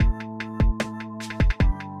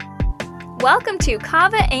Welcome to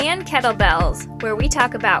Kava and Kettlebells, where we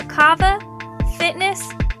talk about kava, fitness,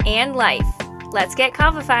 and life. Let's get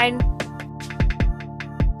kavafied.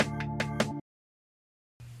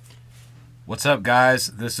 What's up, guys?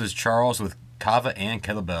 This is Charles with Kava and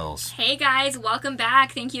Kettlebells. Hey guys, welcome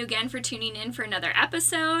back. Thank you again for tuning in for another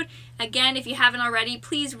episode. Again, if you haven't already,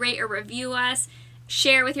 please rate or review us,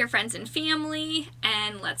 share with your friends and family,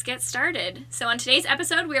 and let's get started. So on today's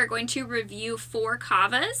episode, we are going to review 4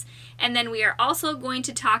 kavas, and then we are also going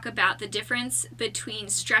to talk about the difference between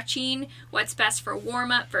stretching, what's best for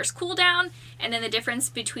warm-up versus cool-down, and then the difference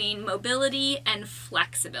between mobility and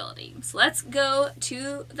flexibility. So let's go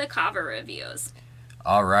to the kava reviews.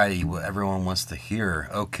 Alrighty, what everyone wants to hear.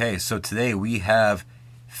 Okay, so today we have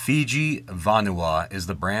Fiji Vanua is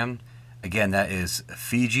the brand. Again, that is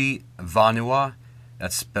Fiji Vanua.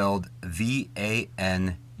 That's spelled Vanua.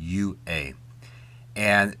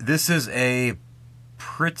 And this is a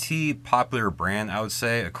pretty popular brand, I would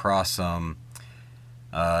say, across so on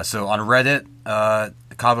Reddit,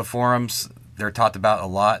 Kava forums, they're talked about a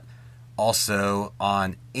lot. Also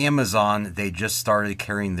on Amazon, they just started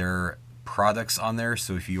carrying their products on there.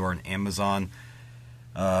 So if you are an Amazon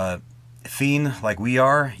fiend like we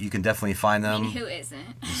are, you can definitely find them. I mean, who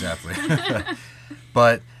isn't? Exactly.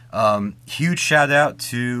 But huge shout out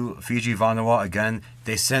to Fiji Vanua. Again,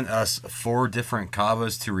 they sent us 4 different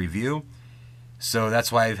kavas to review. So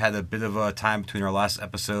that's why I've had a bit of a time between our last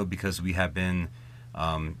episode, because we have been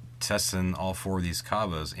testing all 4 of these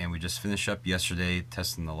kavas, and we just finished up yesterday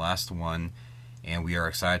testing the last one, and we are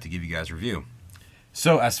excited to give you guys a review.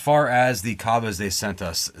 So as far as the kavas they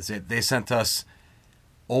sent us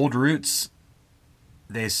Old Roots,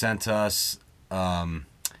 they sent us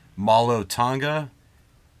Malo Tonga,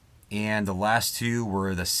 and the last 2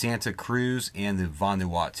 were the Santa Cruz and the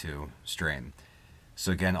Vanuatu strain.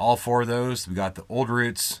 So again, all 4 of those, we got the Old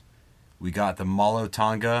Roots, we got the Malo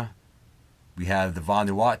Tonga, we have the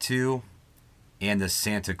Vanuatu, and the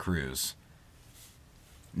Santa Cruz.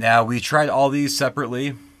 Now, we tried all these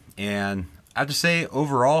separately, and I have to say,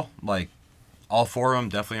 overall, like, all 4 of them,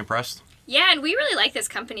 definitely impressed. Yeah, and we really like this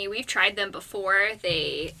company. We've tried them before.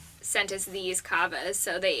 They sent us these kavas,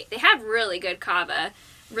 so they have really good kava,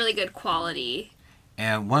 really good quality.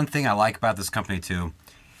 And one thing I like about this company, too,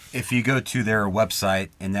 if you go to their website,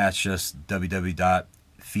 and that's just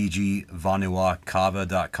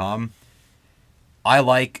www.fijivanuakava.com, I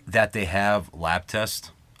like that they have lab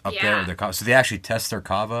tests up there. So they actually test their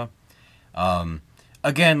kava.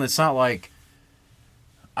 Again, it's not like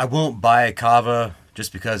I won't buy a kava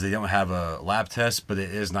just because they don't have a lab test, but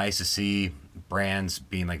it is nice to see brands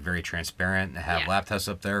being like very transparent and have lab tests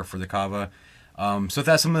up there for the kava. So if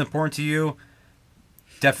that's something important to you,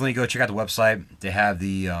 definitely go check out the website. They have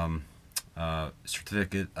the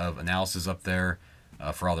certificate of analysis up there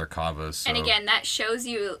for all their kavas. So. And again, that shows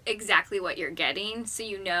you exactly what you're getting, so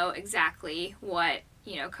you know exactly what,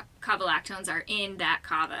 kava lactones are in that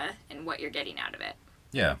kava and what you're getting out of it.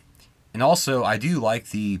 Yeah. And also, I do like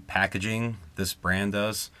the packaging this brand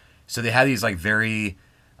does. So they have these like very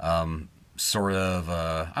sort of,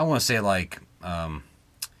 I want to say like kind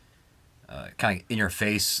of in your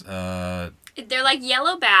face. They're like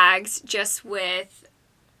yellow bags just with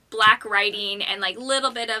black writing and like little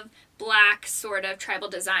bit of black sort of tribal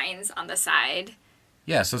designs on the side.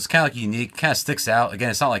 Yeah, so it's kind of like unique, kind of sticks out. Again,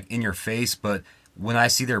 it's not like in your face, but when I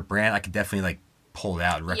see their brand, I can definitely like pull it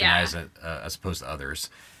out and recognize it as opposed to others.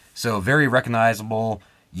 So very recognizable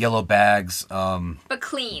yellow bags. But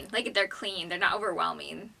clean. Like they're clean. They're not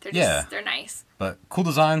overwhelming. They're nice. But cool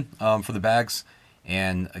design for the bags.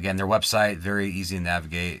 And again, their website, very easy to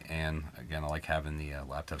navigate. And again, I like having the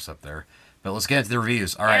laptops up there. But let's get into the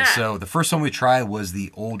reviews. All right, so the first one we tried was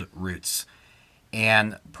the Old Roots.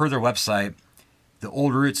 And per their website, the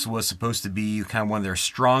Old Roots was supposed to be kind of one of their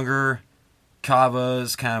stronger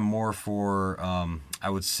kavas, kind of more for, I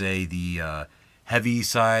would say, the heavy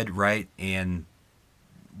side, right? And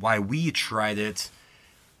why we tried it,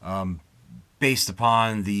 based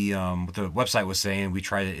upon the what the website was saying, we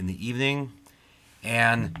tried it in the evening.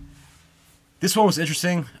 And this one was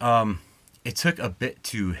interesting. It took a bit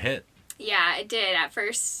to hit. Yeah, it did. At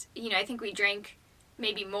first, I think we drank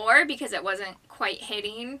maybe more because it wasn't quite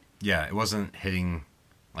hitting. Yeah, it wasn't hitting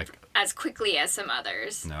like as quickly as some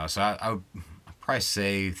others. No, so I would probably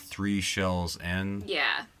say 3 shells in.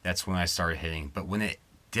 Yeah. That's when I started hitting. But when it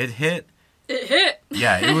did hit, it hit.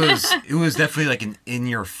 Yeah, it was definitely like an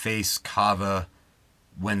in-your-face kava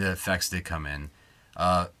when the effects did come in.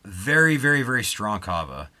 Very, very, very strong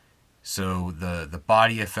kava. So the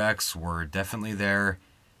body effects were definitely there.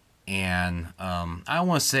 And I don't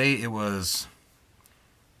want to say it was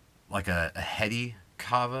like a heady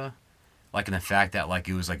kava, like in the fact that like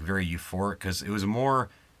it was like very euphoric because it was more.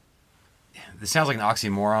 This sounds like an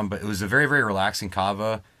oxymoron, but it was a very, very relaxing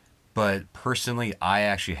kava. But personally, I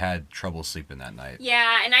actually had trouble sleeping that night.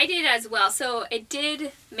 Yeah, and I did as well. So it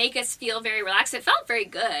did make us feel very relaxed. It felt very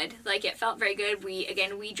good. Like, it felt very good. We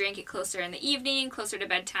drank it closer in the evening, closer to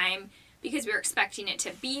bedtime, because we were expecting it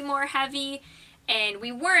to be more heavy. And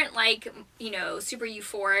we weren't, like, super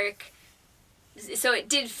euphoric. So it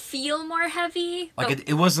did feel more heavy. Like,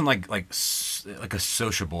 it wasn't like a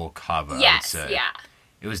sociable kava, yes, I would say. Yeah.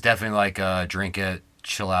 It was definitely like drink it,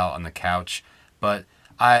 chill out on the couch. But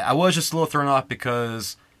I was just a little thrown off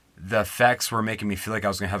because the effects were making me feel like I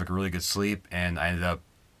was going to have a really good sleep, and I ended up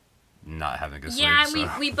not having a good sleep. Yeah,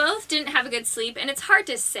 so. we both didn't have a good sleep, and it's hard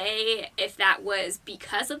to say if that was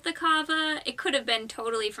because of the kava. It could have been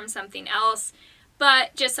totally from something else,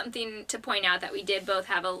 but just something to point out that we did both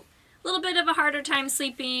have a little bit of a harder time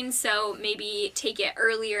sleeping, so maybe take it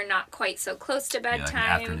earlier, not quite so close to bedtime.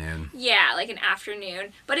 Yeah, like an afternoon. Yeah, like an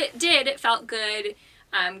afternoon. But it felt good.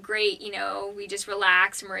 Great, we just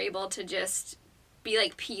relaxed and were able to just be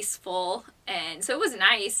like peaceful, and so it was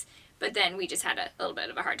nice, but then we just had a little bit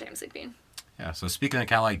of a hard time sleeping. Yeah, so speaking of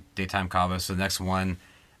kind of like daytime kava, so the next one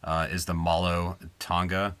is the Malo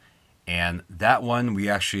Tonga, and that one we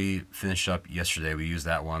actually finished up yesterday. We used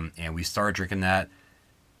that one, and we started drinking that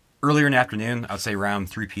earlier in the afternoon, I would say around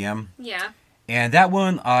 3 p.m. Yeah. And that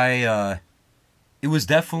one, it was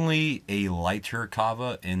definitely a lighter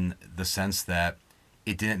kava in the sense that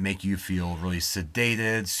it didn't make you feel really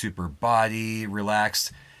sedated, super body,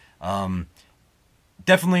 relaxed.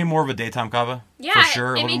 Definitely more of a daytime kava, for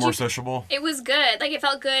sure. A little more sociable. It was good. Like, it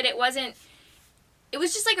felt good. It was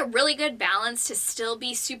just like a really good balance to still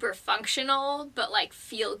be super functional, but like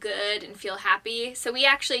feel good and feel happy. So we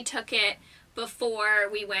actually took it before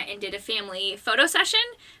we went and did a family photo session.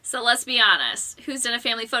 So let's be honest. Who's done a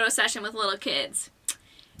family photo session with little kids?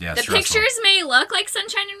 Yeah, the pictures may look like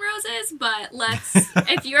sunshine and roses, but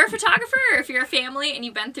if you're a photographer or if you're a family and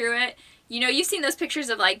you've been through it, you've seen those pictures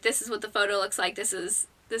of like, this is what the photo looks like, this is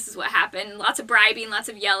what happened. Lots of bribing, lots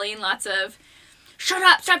of yelling, lots of, shut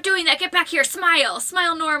up, stop doing that, get back here, smile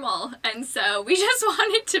normal. And so we just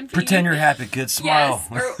wanted to pretend you're happy, kid, smile.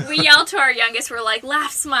 Yes, or we yelled to our youngest, we're like,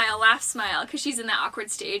 laugh, smile, because she's in that awkward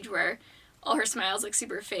stage where all her smiles look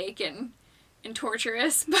super fake and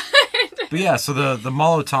torturous. But yeah, so the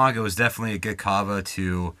Malo Tonga was definitely a good kava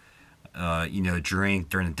to drink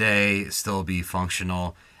during the day, still be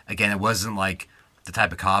functional. Again, it wasn't like the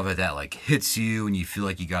type of kava that like hits you and you feel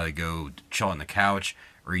like you gotta go chill on the couch,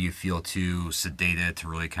 or you feel too sedated to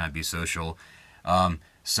really kind of be social.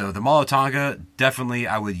 So the Malo Tonga, definitely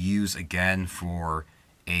I would use again for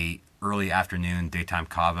a early afternoon daytime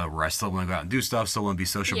kava where I still want to go out and do stuff, still want to be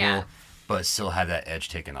sociable, but still have that edge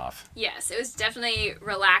taken off. Yes, it was definitely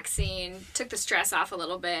relaxing, took the stress off a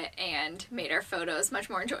little bit, and made our photos much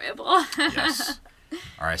more enjoyable. Yes.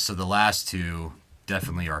 All right, so the last two,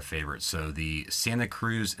 definitely our favorites. So the Santa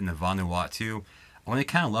Cruz and the Vanuatu, I want to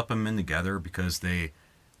kind of lump them in together because they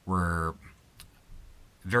were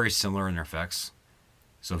very similar in their effects.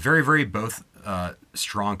 So very, very both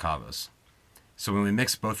strong kavas. So when we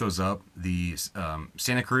mix both those up, the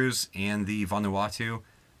Santa Cruz and the Vanuatu,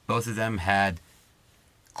 both of them had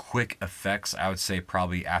quick effects. I would say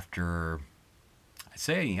probably after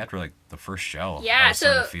like the first shell. Yeah, I was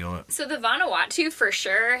starting to feel it. So the Vanuatu for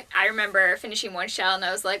sure. I remember finishing one shell and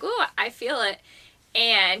I was like, "Ooh, I feel it."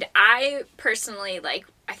 And I personally, like,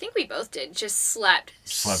 I think we both did, just slept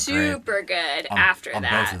super good after that.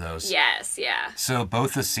 On both of those. Yes, yeah. So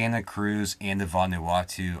both the Santa Cruz and the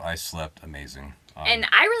Vanuatu, I slept amazing. And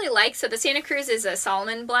I really like, so the Santa Cruz is a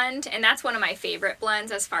Solomon blend, and that's one of my favorite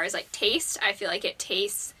blends as far as, like, taste. I feel like it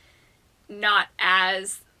tastes not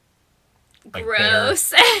as like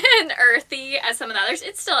gross and earthy as some of the others.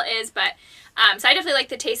 It still is, but so I definitely like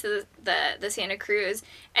the taste of the Santa Cruz.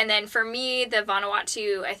 And then for me, the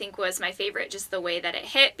Vanuatu, I think, was my favorite, just the way that it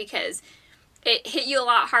hit, because it hit you a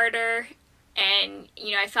lot harder, and,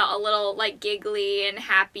 I felt a little, like, giggly and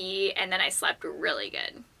happy, and then I slept really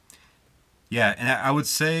good. Yeah, and I would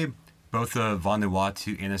say both the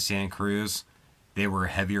Vanuatu and the Santa Cruz, they were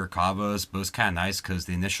heavier kavas, but it was kind of nice because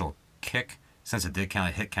the initial kick, since it did kind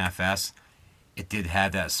of hit kind of fast, it did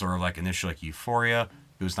have that sort of like initial like euphoria.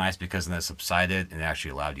 It was nice because then it subsided and it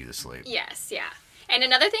actually allowed you to sleep. Yes, yeah. And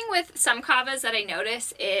another thing with some kavas that I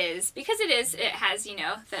notice is, because it has,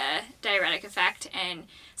 the diuretic effect, and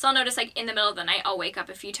so I'll notice, like, in the middle of the night, I'll wake up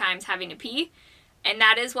a few times having to pee. And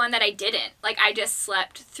that is one that I didn't. Like, I just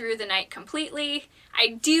slept through the night completely. I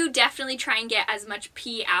do definitely try and get as much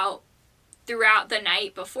pee out throughout the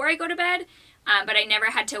night before I go to bed. But I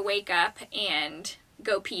never had to wake up and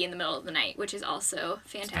go pee in the middle of the night, which is also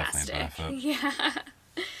fantastic. Yeah.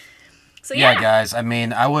 So yeah, guys, I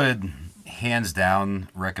mean, I would hands down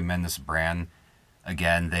recommend this brand.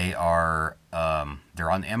 Again, they are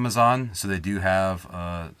they're on Amazon, so they do have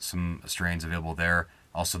some strains available there.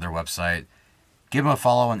 Also, their website. Give them a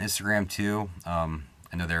follow on Instagram too.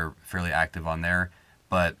 I know they're fairly active on there.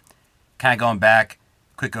 But kind of going back,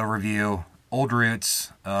 quick overview. Old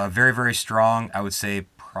Roots, very, very strong. I would say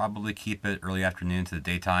probably keep it early afternoon to the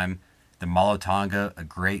daytime. The Malotanga, a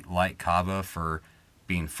great light kava for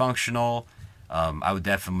being functional. I would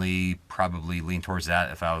definitely probably lean towards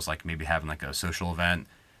that if I was like maybe having like a social event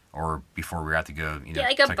or before we were out to go, yeah,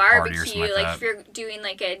 like a barbecue, like if you're doing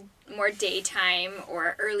like a more daytime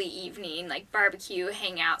or early evening, like barbecue,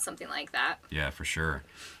 hangout, something like that. Yeah, for sure.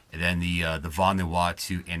 And then the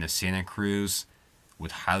Vanuatu and the Santa Cruz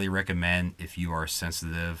would highly recommend if you are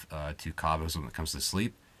sensitive to kavas when it comes to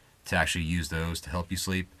sleep, to actually use those to help you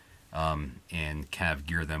sleep and kind of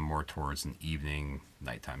gear them more towards an evening,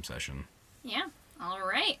 nighttime session. Yeah, all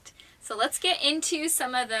right. So let's get into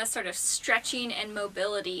some of the sort of stretching and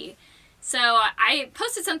mobility. So I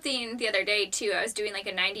posted something the other day too. I was doing like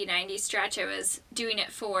a 90-90 stretch. I was doing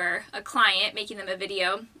it for a client, making them a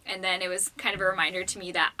video, and then it was kind of a reminder to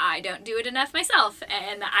me that I don't do it enough myself,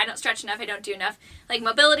 and that I don't stretch enough. I don't do enough like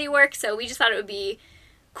mobility work. So we just thought it would be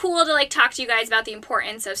cool to like talk to you guys about the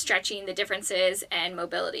importance of stretching, the differences, and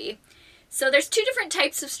mobility. So there's two different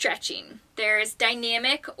types of stretching. There's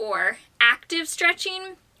dynamic or active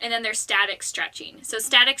stretching, and then there's static stretching. So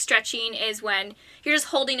static stretching is when you're just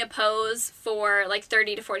holding a pose for like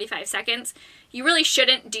 30 to 45 seconds. You really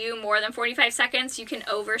shouldn't do more than 45 seconds. You can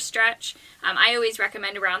overstretch. I always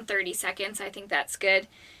recommend around 30 seconds. I think that's good.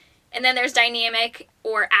 And then there's dynamic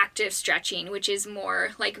or active stretching, which is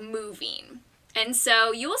more like moving. And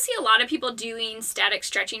so you will see a lot of people doing static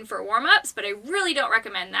stretching for warm-ups, but I really don't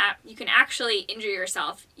recommend that. You can actually injure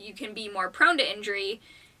yourself. You can be more prone to injury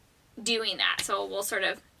doing that. So we'll sort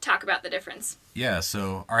of talk about the difference. Yeah,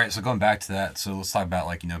 so all right, so going back to that, so let's talk about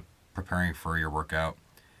like, preparing for your workout.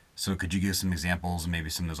 So could you give some examples and maybe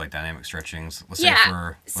some of those like dynamic stretchings? Let's say let's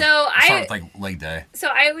start with like leg day. So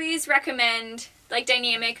I always recommend like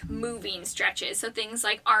dynamic moving stretches. So things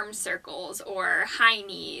like arm circles or high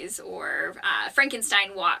knees or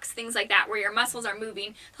Frankenstein walks, things like that, where your muscles are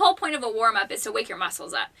moving. The whole point of a warm-up is to wake your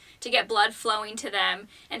muscles up, to get blood flowing to them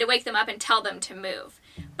and to wake them up and tell them to move.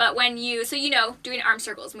 But when doing arm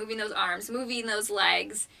circles, moving those arms, moving those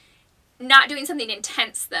legs, not doing something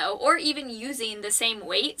intense though, or even using the same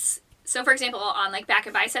weights. So for example, on like back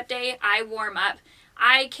and bicep day, I warm up.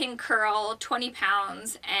 I can curl 20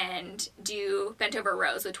 pounds and do bent over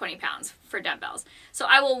rows with 20 pounds for dumbbells. So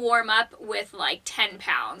I will warm up with like 10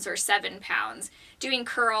 pounds or 7 pounds, doing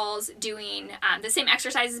curls, doing the same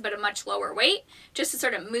exercises but a much lower weight, just to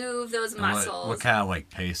sort of move those muscles. What kind of like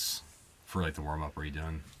pace for like the warm up are you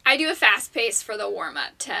doing? I do a fast pace for the warm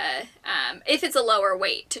up to, if it's a lower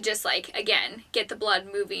weight, to just like, again, get the blood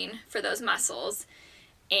moving for those muscles.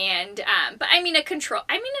 And, but I mean,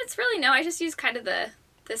 it's really, no, I just use kind of the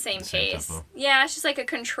same pace. Tempo. Yeah, it's just like a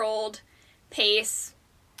controlled pace.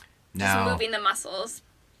 Now, just moving the muscles.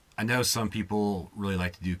 I know some people really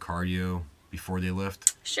like to do cardio before they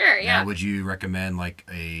lift. Sure, yeah. Now, would you recommend like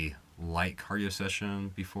a light cardio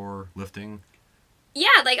session before lifting? Yeah,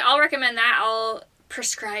 like I'll recommend that. I'll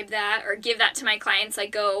prescribe that or give that to my clients,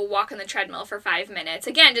 like go walk on the treadmill for 5 minutes.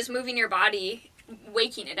 Again, just moving your body,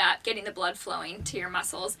 waking it up, getting the blood flowing to your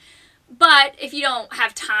muscles. But if you don't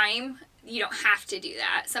have time, you don't have to do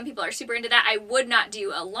that. Some people are super into that. I would not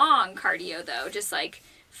do a long cardio though, just like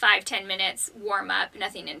 5-10 minutes, warm up,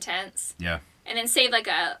 nothing intense. Yeah. And then save like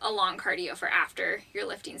a long cardio for after your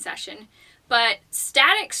lifting session. But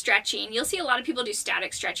static stretching, you'll see a lot of people do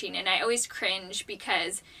static stretching, and I always cringe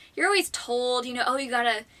because you're always told, you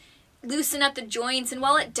gotta loosen up the joints. And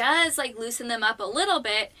while it does like loosen them up a little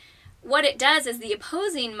bit, what it does is the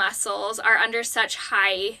opposing muscles are under such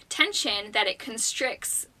high tension that it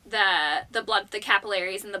constricts the blood, the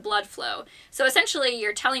capillaries and the blood flow. So essentially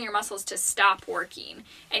you're telling your muscles to stop working,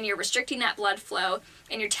 and you're restricting that blood flow,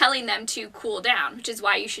 and you're telling them to cool down, which is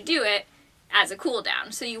why you should do it as a cool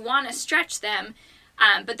down. So you want to stretch them,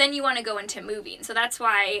 but then you want to go into moving. So that's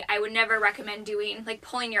why I would never recommend doing like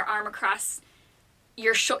pulling your arm across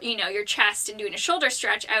your your chest and doing a shoulder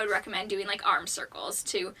stretch. I would recommend doing like arm circles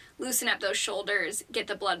to loosen up those shoulders, get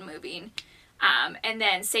the blood moving, and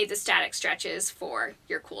then save the static stretches for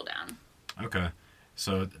your cool down. Okay,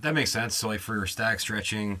 so that makes sense. So like for your static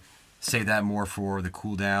stretching, save that more for the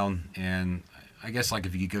cool down. And I guess like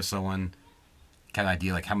if you could give someone kind of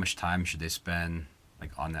idea, like how much time should they spend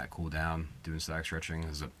like on that cool down doing static stretching?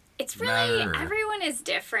 Is it It's really, matter? everyone is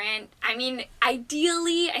different. I mean,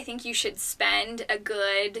 ideally, I think you should spend a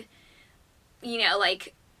good,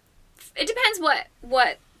 like, it depends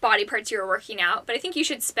what body parts you're working out, but I think you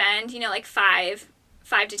should spend, like 5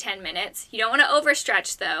 to 10 minutes. You don't want to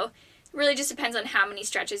overstretch, though. It really just depends on how many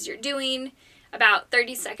stretches you're doing. About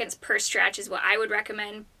 30 seconds per stretch is what I would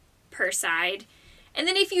recommend per side. And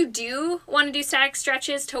then if you do want to do static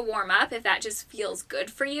stretches to warm up, if that just feels good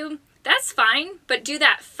for you, that's fine, but do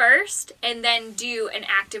that first and then do an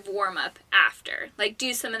active warm-up after. Like,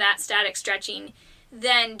 do some of that static stretching,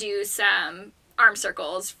 then do some arm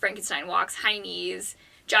circles, Frankenstein walks, high knees,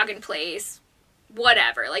 jog in place,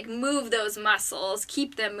 whatever. Like, move those muscles,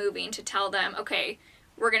 keep them moving to tell them, okay,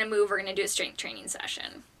 we're going to move, we're going to do a strength training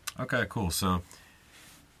session. Okay, cool. So,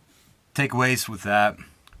 takeaways with that,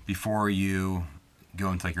 before you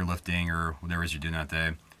go into like your lifting or whatever it is you're doing that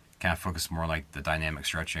day, kind of focus more on like the dynamic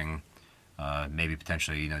stretching. Maybe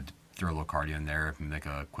potentially, throw a little cardio in there, make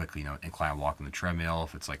a quick, incline walk on the treadmill.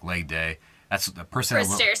 If it's like leg day, that's the person. For a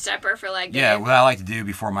stair stepper for leg day. Yeah, what I like to do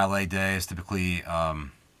before my leg day is typically,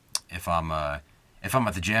 if I'm at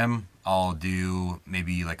the gym, I'll do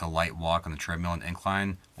maybe like a light walk on the treadmill and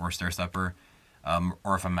incline or a stair stepper.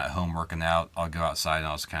 Or if I'm at home working out, I'll go outside and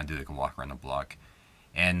I'll just kind of do like a walk around the block.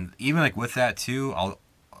 And even like with that too,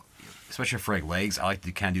 especially for like legs, I like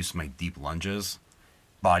to kind of do some like deep lunges.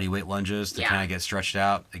 Body weight lunges to kind of get stretched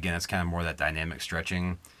out. Again, it's kind of more of that dynamic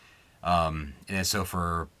stretching. And then so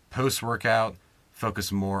for post-workout,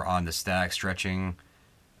 focus more on the static stretching.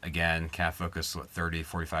 Again, kind of focus 30,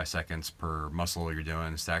 45 seconds per muscle you're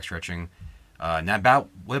doing, static stretching. Now,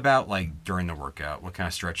 what about like during the workout? What kind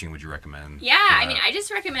of stretching would you recommend? Yeah, I mean, I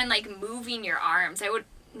just recommend like moving your arms.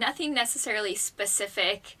 Nothing necessarily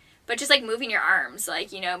specific, but just like moving your arms,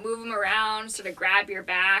 like, move them around, sort of grab your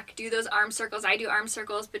back, do those arm circles. I do arm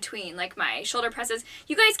circles between like my shoulder presses.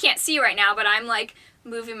 You guys can't see right now, but I'm like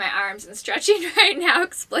moving my arms and stretching right now,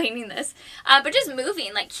 explaining this. But just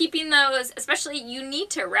moving, like keeping those, especially you need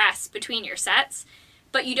to rest between your sets,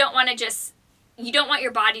 but you don't want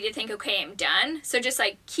your body to think, okay, I'm done. So just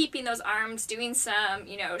like keeping those arms, doing some,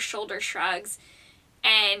 shoulder shrugs.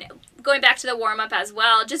 And going back to the warm-up as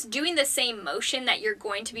well, just doing the same motion that you're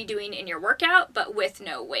going to be doing in your workout, but with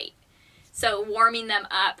no weight. So warming them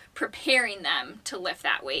up, preparing them to lift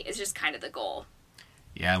that weight is just kind of the goal.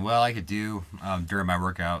 Yeah, what I like to do during my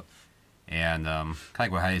workout, and kind of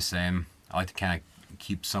like what Heidi's saying, I like to kind of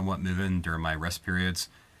keep somewhat moving during my rest periods.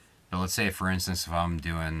 But let's say, for instance, if I'm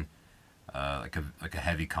doing like a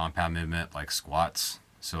heavy compound movement like squats,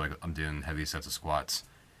 so like I'm doing heavy sets of squats,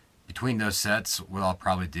 between those sets, what I'll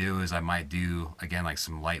probably do is I might do, again, like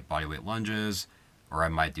some light bodyweight lunges, or I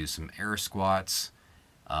might do some air squats.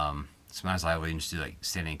 Sometimes I will even just do like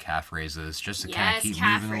standing calf raises just to kind of keep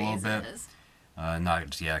moving a little bit. Not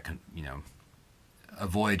just,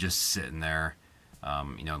 avoid just sitting there,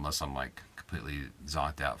 unless I'm like completely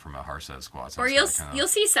zonked out from a hard set of squats. Or you'll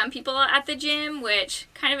see some people at the gym, which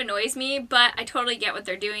kind of annoys me, but I totally get what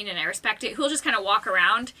they're doing and I respect it, who'll just kind of walk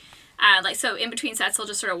around. So in between sets, they'll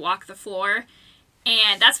just sort of walk the floor.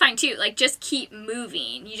 And that's fine too. Like, just keep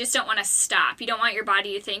moving. You just don't want to stop. You don't want your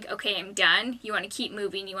body to think, okay, I'm done. You want to keep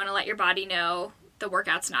moving. You want to let your body know the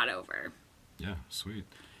workout's not over. Yeah, sweet.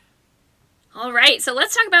 All right, so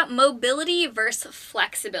let's talk about mobility versus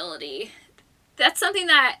flexibility. That's something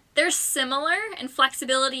that they're similar, and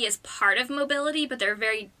flexibility is part of mobility, but they're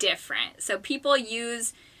very different. So people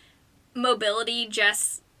use mobility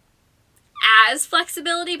just as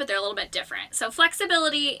flexibility, but they're a little bit different. So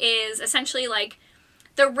flexibility is essentially like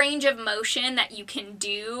the range of motion that you can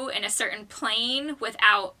do in a certain plane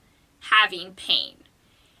without having pain.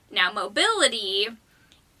 Now, mobility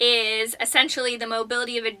is essentially the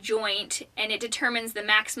mobility of a joint, and it determines the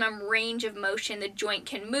maximum range of motion the joint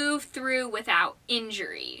can move through without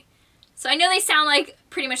injury. So I know they sound like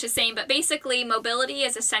pretty much the same, but basically mobility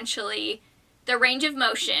is essentially the range of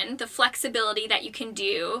motion, the flexibility that you can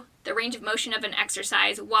do, the range of motion of an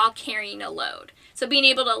exercise while carrying a load. So being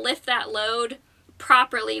able to lift that load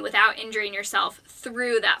properly without injuring yourself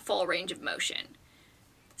through that full range of motion.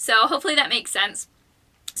 So hopefully that makes sense.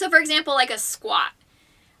 So for example, like a squat.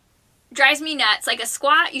 Drives me nuts. Like a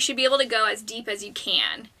squat, you should be able to go as deep as you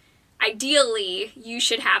can. Ideally, you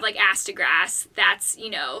should have like ass to grass. That's,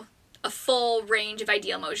 a full range of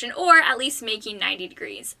ideal motion, or at least making 90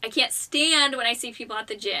 degrees. I can't stand when I see people at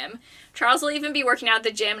the gym. Charles will even be working out at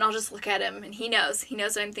the gym, and I'll just look at him, and he knows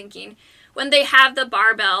what I'm thinking. When they have the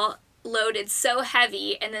barbell loaded so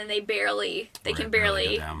heavy, and then they can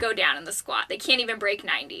barely go down in the squat. They can't even break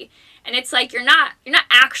 90. And it's like, you're not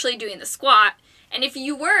actually doing the squat. And if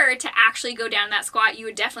you were to actually go down that squat, you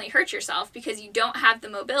would definitely hurt yourself because you don't have the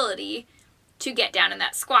mobility to get down in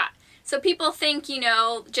that squat. So people think,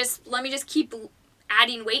 let me just keep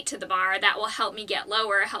adding weight to the bar. That will help me get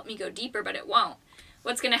lower, help me go deeper, but it won't.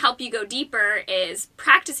 What's going to help you go deeper is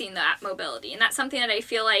practicing that mobility. And that's something that I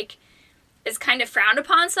feel like is kind of frowned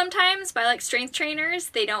upon sometimes by like strength trainers.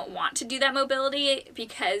 They don't want to do that mobility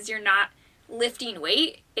because you're not lifting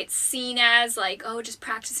weight. It's seen as like, oh, just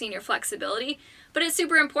practicing your flexibility. But it's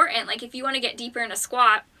super important. Like if you want to get deeper in a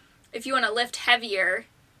squat, if you want to lift heavier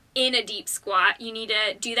in a deep squat, you need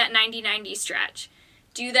to do that 90-90 stretch.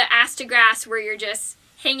 Do the ass to grass where you're just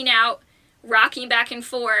hanging out, rocking back and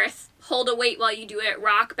forth, hold a weight while you do it,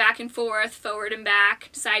 rock back and forth, forward and back,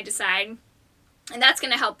 side to side. And that's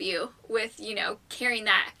going to help you with, carrying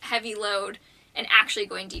that heavy load and actually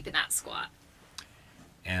going deep in that squat.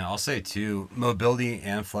 And I'll say too, mobility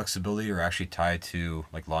and flexibility are actually tied to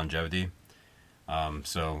like longevity.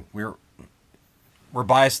 So we're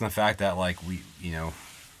biased in the fact that like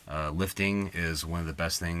lifting is one of the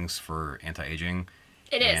best things for anti-aging.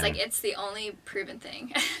 It is like it's the only proven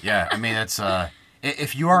thing. Yeah, I mean it's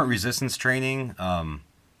if you aren't resistance training,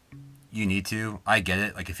 you need to. I get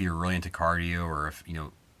it. Like if you're really into cardio or if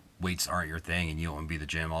weights aren't your thing and you don't want to be at the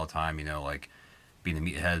gym all the time, like being a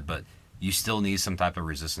meathead, but you still need some type of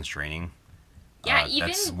resistance training. Yeah,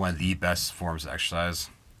 that's one of the best forms of exercise.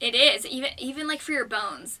 It is, even like for your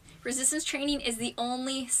bones. Resistance training is the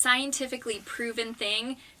only scientifically proven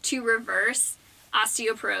thing to reverse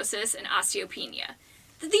osteoporosis and osteopenia.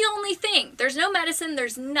 The only thing. There's no medicine,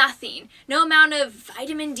 there's nothing. No amount of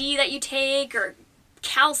vitamin D that you take or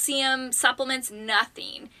calcium supplements,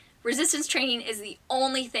 nothing. Resistance training is the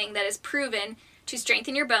only thing that is proven to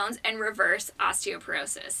strengthen your bones and reverse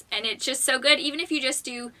osteoporosis. And it's just so good. Even if you just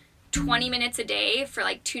do 20 minutes a day for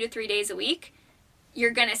like 2 to 3 days a week,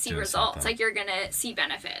 you're going to see results. Something. Like you're going to see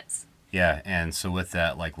benefits. Yeah, and so with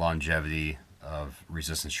that like longevity of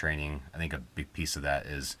resistance training, I think a big piece of that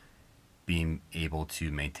is being able to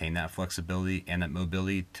maintain that flexibility and that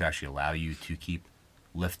mobility to actually allow you to keep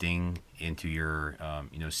lifting into your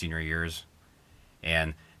senior years.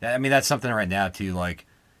 And that's something right now too. Like,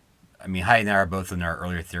 Heidi and I are both in our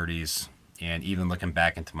earlier 30s, and even looking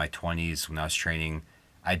back into my 20s when I was training,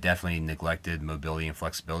 I definitely neglected mobility and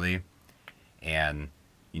flexibility. And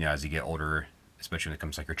as you get older, especially when it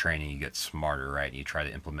comes to like your training, you get smarter, right? And you try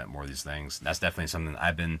to implement more of these things. And that's definitely something that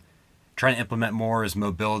I've been trying to implement more is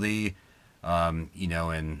mobility.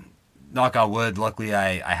 And knock on wood, luckily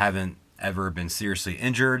I haven't ever been seriously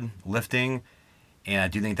injured lifting. And I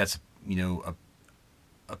do think that's,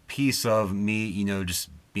 a piece of me, just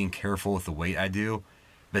being careful with the weight I do.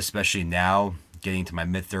 But especially now, getting to my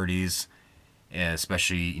mid-30s, and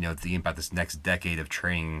especially, thinking about this next decade of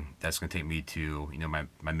training that's going to take me to,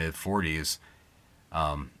 my mid-40s,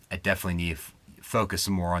 I definitely need to focus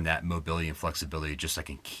more on that mobility and flexibility just so I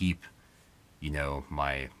can keep,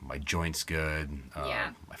 my joints good,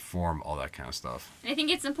 my form, all that kind of stuff. And I think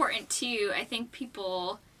it's important, too. I think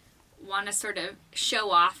people want to sort of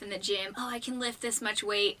show off in the gym, oh, I can lift this much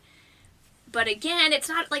weight. But again, it's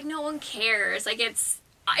not like no one cares. Like if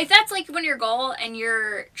that's like when your goal and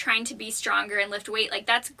you're trying to be stronger and lift weight, like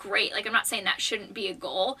that's great. Like I'm not saying that shouldn't be a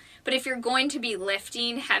goal, but if you're going to be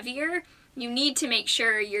lifting heavier, you need to make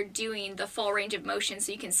sure you're doing the full range of motion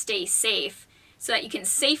so you can stay safe, so that you can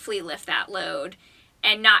safely lift that load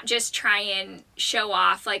and not just try and show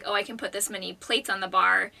off like, oh, I can put this many plates on the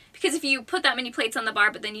bar. Because if you put that many plates on the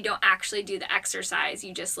bar, but then you don't actually do the exercise,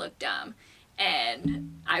 you just look dumb.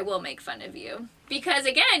 And I will make fun of you. Because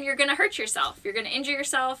again, you're going to hurt yourself. You're going to injure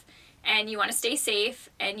yourself, and you want to stay safe,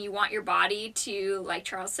 and you want your body to, like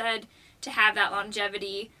Charles said, to have that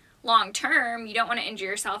longevity long term. You don't want to injure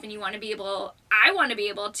yourself, and I want to be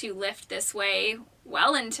able to lift this way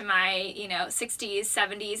well into my, 60s,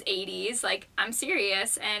 70s, 80s. Like, I'm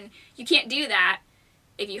serious, and you can't do that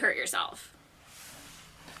if you hurt yourself.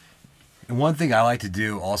 And one thing I like to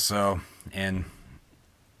do also, and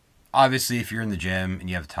obviously if you're in the gym and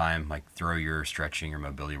you have time, like throw your stretching or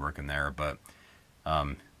mobility work in there, but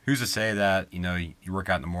who's to say that, you work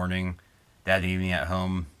out in the morning, that evening at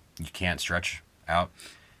home, you can't stretch out?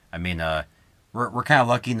 We're kind of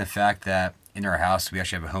lucky in the fact that in our house, we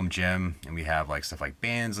actually have a home gym, and we have like stuff like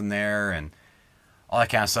bands in there and all that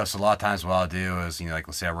kind of stuff. So a lot of times what I'll do is, like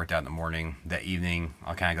let's say I worked out in the morning, that evening,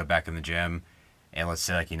 I'll kind of go back in the gym, and let's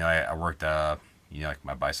say like, I worked, like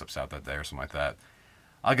my biceps out that day or something like that.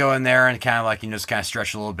 I'll go in there and kind of like, just kind of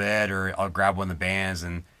stretch a little bit, or I'll grab one of the bands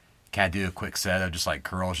and kind of do a quick set of just like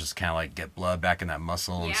curls, just kind of like get blood back in that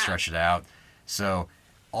muscle and stretch it out. So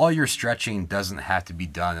all your stretching doesn't have to be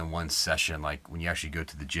done in one session, like when you actually go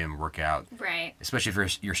to the gym, work out. Right. Especially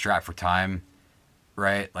if you're strapped for time,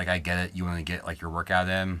 right? Like, I get it. You want to get, like, your workout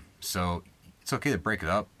in. So it's okay to break it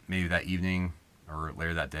up. Maybe that evening or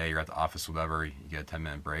later that day, you're at the office, whatever, you get a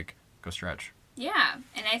 10-minute break, go stretch. Yeah.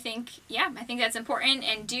 And I think that's important.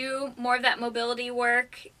 And do more of that mobility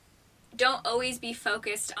work. Don't always be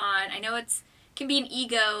focused on, I know can be an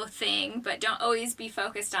ego thing, but don't always be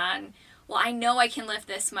focused on, well, I know I can lift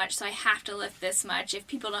this much, so I have to lift this much. If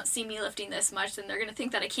people don't see me lifting this much, then they're going to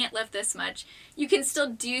think that I can't lift this much. You can still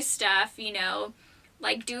do stuff,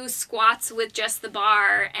 like do squats with just the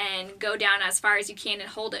bar and go down as far as you can and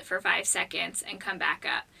hold it for 5 seconds and come back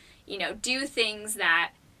up. Do things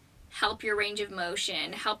that help your range of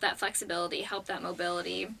motion, help that flexibility, help that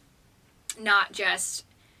mobility, not just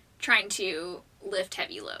trying to lift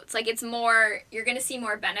heavy loads. Like, it's more, you're going to see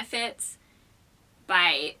more benefits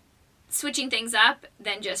by switching things up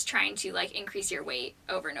than just trying to, like, increase your weight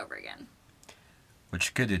over and over again. What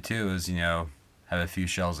you could do too is, have a few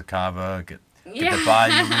shells of kava, get the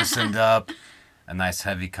body loosened up, a nice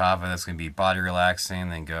heavy kava that's going to be body relaxing,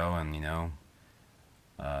 then go and,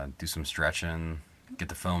 do some stretching, get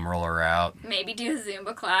the foam roller out. Maybe do a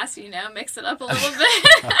Zumba class, mix it up a little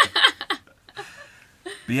bit.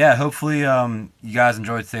 But yeah, hopefully you guys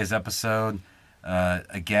enjoyed today's episode.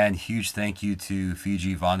 Again, huge thank you to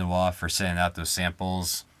Fiji Vanua for sending out those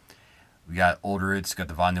samples. We got Old Roots, got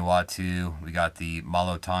the Vanuatu, we got the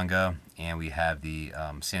Malo Tonga, and we have the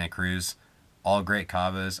Santa Cruz. All great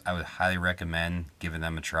kavas. I would highly recommend giving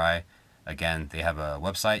them a try. Again, they have a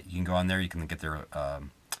website. You can go on there. You can get their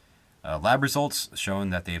lab results showing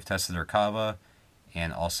that they've tested their kava.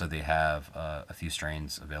 And also they have a few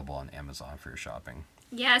strains available on Amazon for your shopping.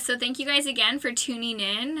 Yeah, so thank you guys again for tuning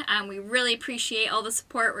in. We really appreciate all the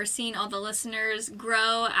support. We're seeing all the listeners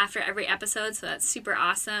grow after every episode, so that's super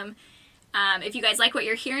awesome. If you guys like what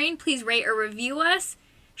you're hearing, please rate or review us.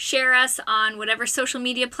 Share us on whatever social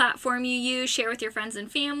media platform you use. Share with your friends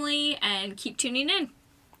and family, and keep tuning in.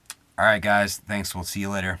 All right, guys. Thanks. We'll see you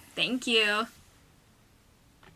later. Thank you.